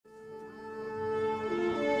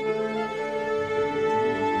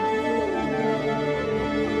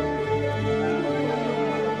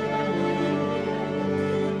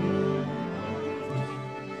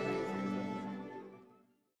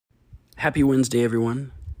Happy Wednesday,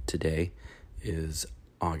 everyone. Today is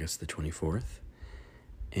August the 24th.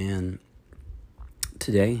 And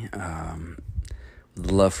today,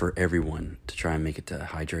 would love for everyone to try and make it to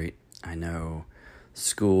hydrate. I know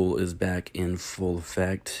school is back in full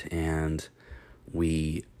effect and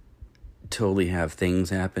we totally have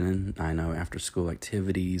things happening. I know after school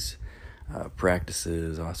activities,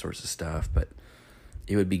 practices, all sorts of stuff, but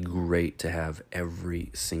it would be great to have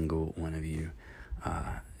every single one of you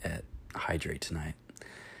at Hydrate tonight.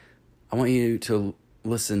 I want you to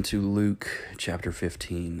listen to Luke chapter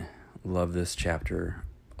 15. Love this chapter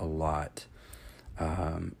a lot.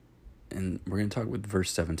 And we're going to talk with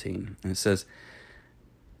verse 17. And it says,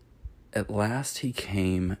 "At last he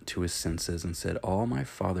came to his senses and said, 'All my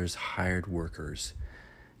father's hired workers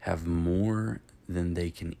have more than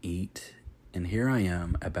they can eat, and here I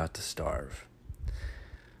am about to starve.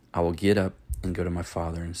 I will get up and go to my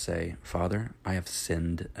father and say, Father, I have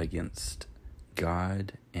sinned against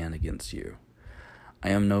God and against you. I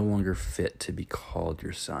am no longer fit to be called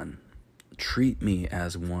your son. Treat me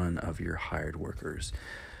as one of your hired workers.'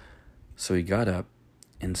 So he got up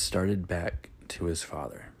and started back to his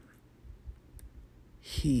father.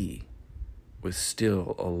 He was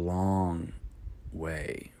still a long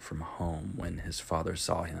way from home when his father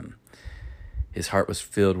saw him. His heart was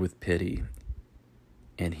filled with pity,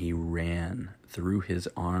 and he ran, threw his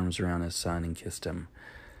arms around his son, and kissed him.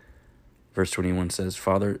 Verse 21 says,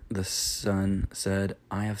 Father, the son said,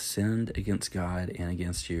 I have sinned against God and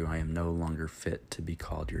against you. I am no longer fit to be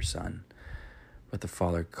called your son. But the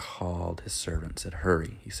father called his servant, said,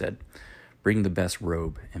 Hurry, he said, bring the best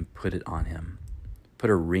robe and put it on him.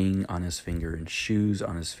 Put a ring on his finger and shoes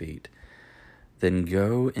on his feet. Then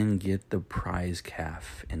go and get the prize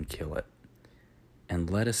calf and kill it. And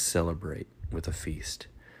let us celebrate with a feast.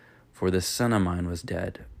 For this son of mine was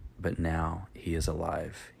dead, but now he is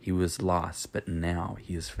alive. He was lost, but now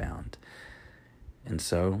he is found. And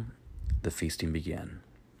so the feasting began."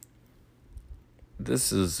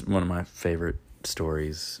 This is one of my favorite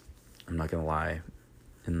stories, I'm not going to lie,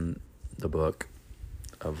 in the book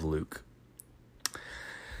of Luke.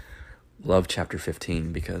 Love chapter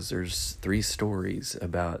 15 because there's 3 stories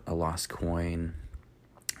about a lost coin,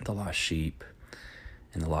 the lost sheep,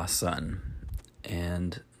 and the lost son.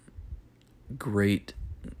 And great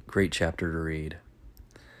chapter to read.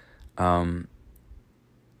 So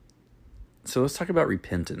let's talk about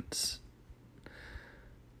repentance.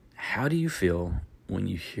 How do you feel when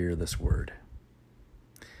you hear this word?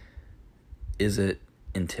 Is it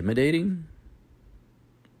intimidating?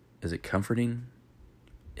 Is it comforting?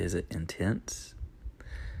 Is it intense?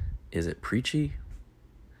 Is it preachy?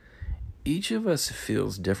 Each of us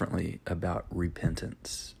feels differently about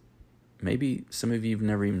repentance. Maybe some of you have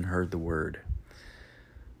never even heard the word,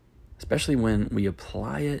 especially when we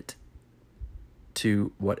apply it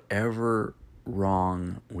to whatever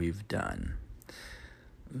wrong we've done.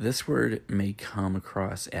 This word may come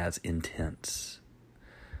across as intense,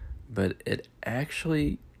 but it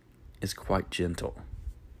actually is quite gentle.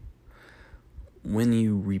 When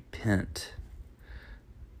you repent,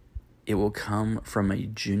 it will come from a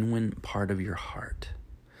genuine part of your heart.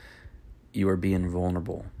 You are being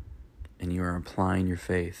vulnerable, and you are applying your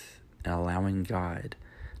faith and allowing God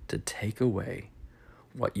to take away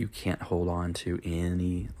what you can't hold on to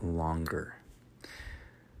any longer.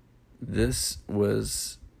 This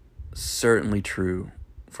was certainly true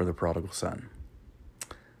for the prodigal son.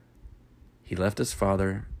 He left his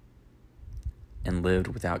father and lived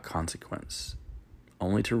without consequence,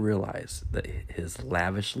 only to realize that his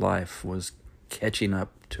lavish life was catching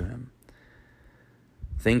up to him.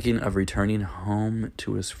 Thinking of returning home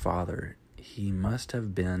to his father, he must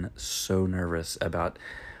have been so nervous about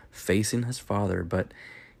facing his father, but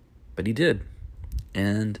he did.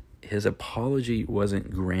 And his apology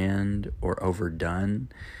wasn't grand or overdone.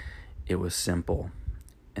 It was simple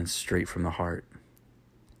and straight from the heart.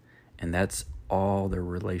 And that's all their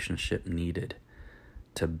relationship needed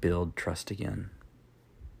to build trust again.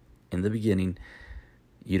 In the beginning,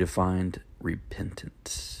 you defined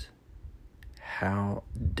repentance. How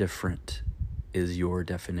different is your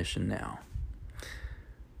definition now?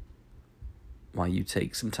 While you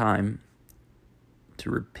take some time to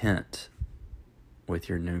repent with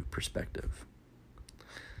your new perspective.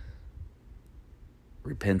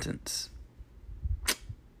 Repentance.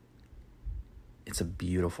 It's a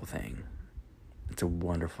beautiful thing. It's a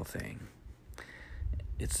wonderful thing.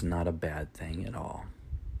 It's not a bad thing at all.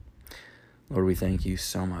 Lord, we thank you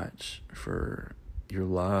so much for your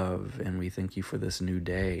love, and we thank you for this new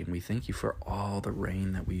day, and we thank you for all the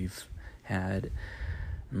rain that we've had.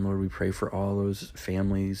 And Lord, we pray for all those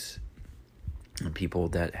families and people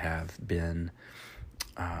that have been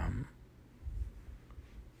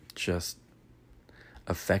just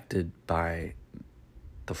affected by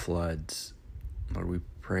the floods. Lord, we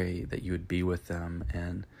pray that you would be with them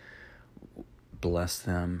and bless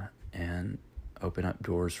them and open up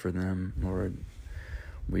doors for them. Lord,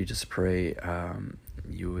 we just pray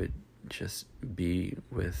you would just be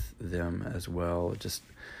with them as well, just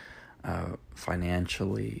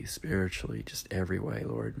financially, spiritually, just every way,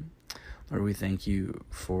 Lord. Lord, we thank you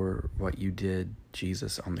for what you did,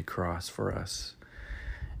 Jesus, on the cross for us.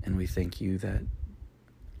 And we thank you that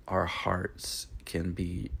our hearts can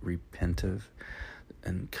be repentive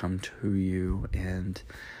and come to you. And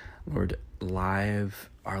Lord,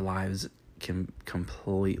 our lives can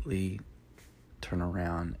completely turn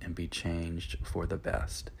around and be changed for the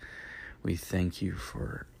best. We thank you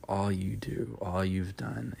for all you do, all you've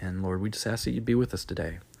done. And Lord, we just ask that you'd be with us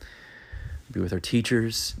today. Be with our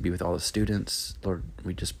teachers, be with all the students. Lord,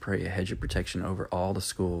 we just pray a hedge of protection over all the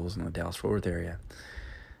schools in the Dallas-Fort Worth area.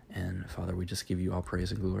 And Father, we just give you all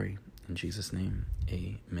praise and glory. In Jesus' name,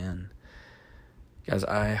 amen. Guys,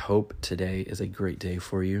 I hope today is a great day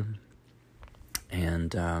for you.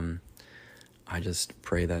 And I just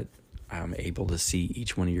pray that I'm able to see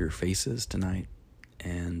each one of your faces tonight.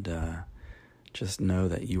 And just know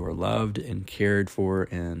that you are loved and cared for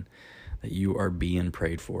and that you are being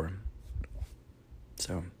prayed for.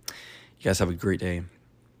 So you guys have a great day.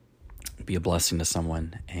 Be a blessing to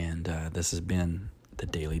someone. And this has been The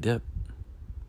Daily Dip.